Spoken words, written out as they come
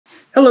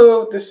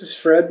Hello, this is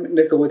Fred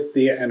McNichol with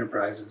Thea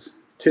Enterprises.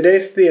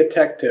 Today's Thea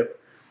Tech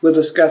Tip will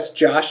discuss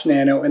Josh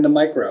Nano and the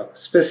Micro,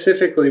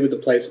 specifically with the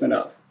placement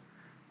of.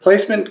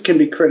 Placement can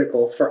be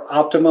critical for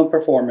optimum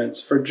performance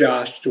for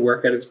Josh to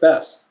work at its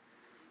best.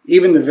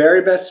 Even the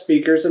very best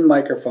speakers and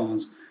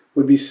microphones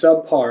would be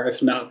subpar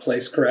if not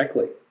placed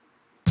correctly.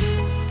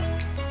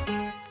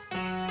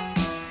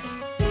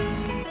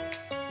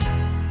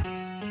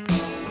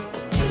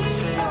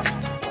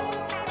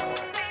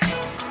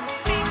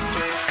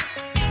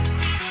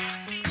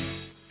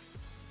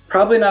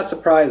 Probably not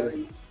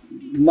surprising.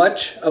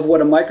 Much of what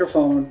a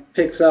microphone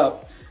picks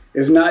up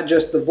is not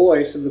just the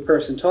voice of the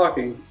person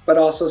talking, but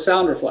also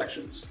sound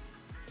reflections.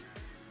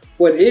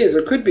 What is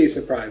or could be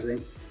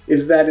surprising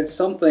is that it's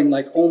something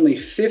like only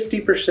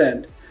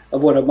 50%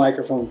 of what a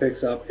microphone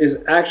picks up is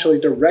actually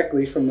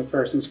directly from the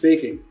person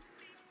speaking.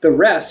 The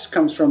rest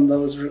comes from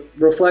those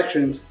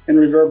reflections and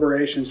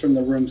reverberations from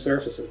the room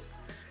surfaces.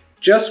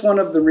 Just one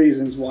of the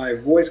reasons why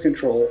voice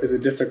control is a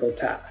difficult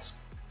task.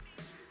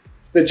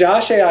 The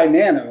Josh.ai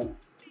Nano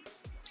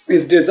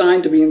is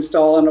designed to be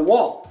installed on a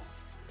wall.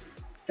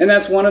 And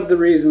that's one of the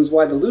reasons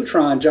why the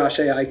Lutron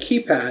Josh.ai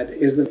keypad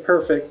is the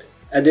perfect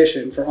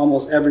addition for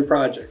almost every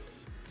project.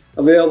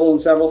 Available in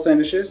several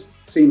finishes,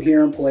 seen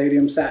here in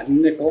palladium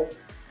satin nickel,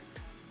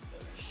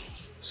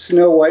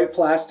 snow white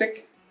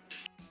plastic,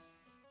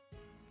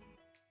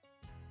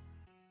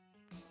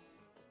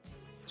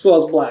 as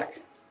well as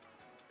black.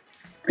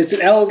 It's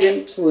an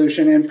elegant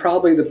solution and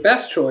probably the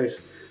best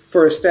choice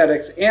for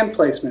aesthetics and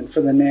placement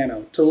for the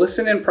Nano to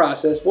listen and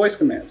process voice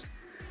commands,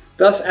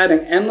 thus adding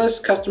endless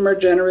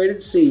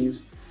customer-generated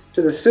scenes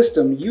to the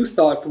system you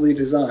thoughtfully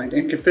designed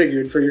and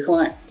configured for your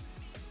client.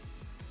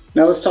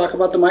 Now let's talk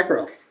about the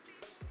Micro.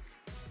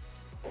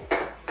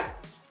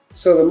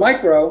 So the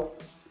Micro,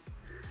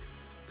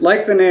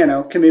 like the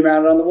Nano, can be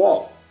mounted on the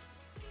wall.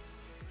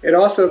 It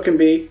also can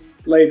be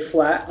laid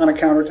flat on a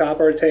countertop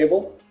or a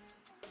table,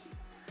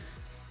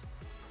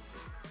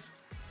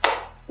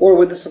 or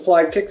with a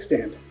supplied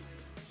kickstand.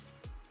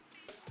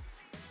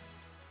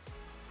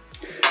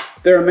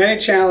 There are many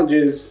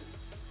challenges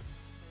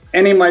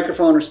any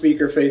microphone or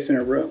speaker face in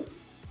a room.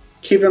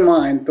 Keep in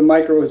mind, the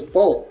Micro is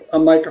both a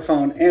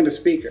microphone and a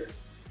speaker,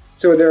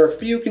 so there are a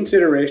few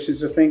considerations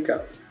to think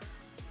of.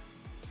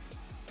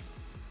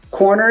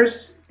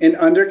 Corners and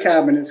under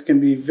cabinets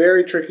can be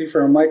very tricky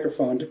for a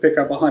microphone to pick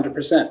up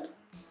 100%.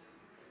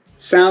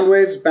 Sound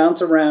waves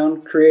bounce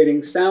around,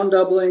 creating sound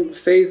doubling,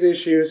 phase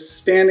issues,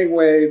 standing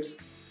waves,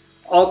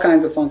 all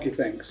kinds of funky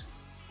things.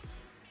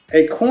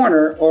 A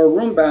corner or a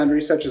room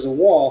boundary, such as a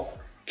wall,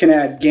 can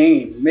add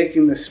gain,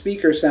 making the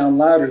speaker sound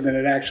louder than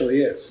it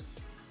actually is.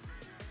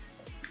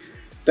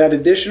 That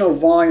additional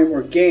volume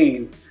or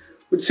gain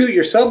would suit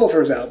your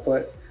subwoofer's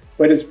output,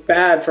 but it's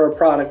bad for a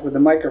product with a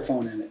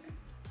microphone in it.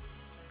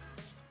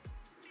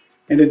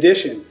 In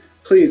addition,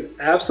 please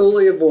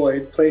absolutely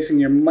avoid placing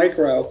your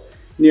Micro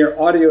near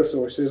audio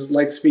sources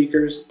like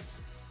speakers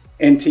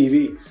and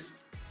TVs.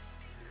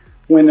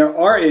 When there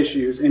are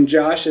issues and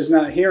Josh is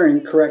not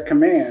hearing correct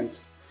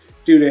commands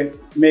due to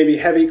maybe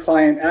heavy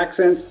client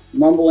accents,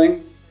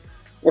 mumbling,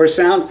 or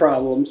sound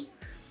problems,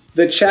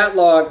 the chat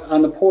log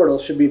on the portal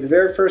should be the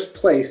very first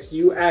place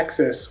you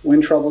access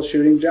when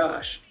troubleshooting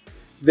Josh.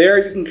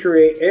 There you can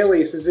create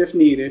aliases if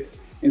needed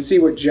and see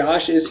what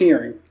Josh is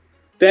hearing.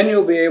 Then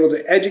you'll be able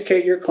to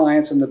educate your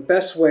clients on the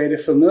best way to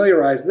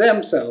familiarize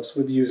themselves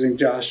with using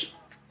Josh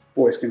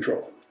voice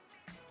control.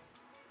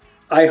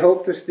 I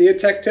hope this Thea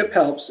Tech Tip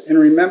helps, and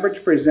remember to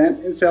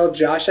present and sell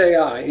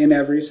Josh.ai in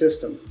every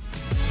system.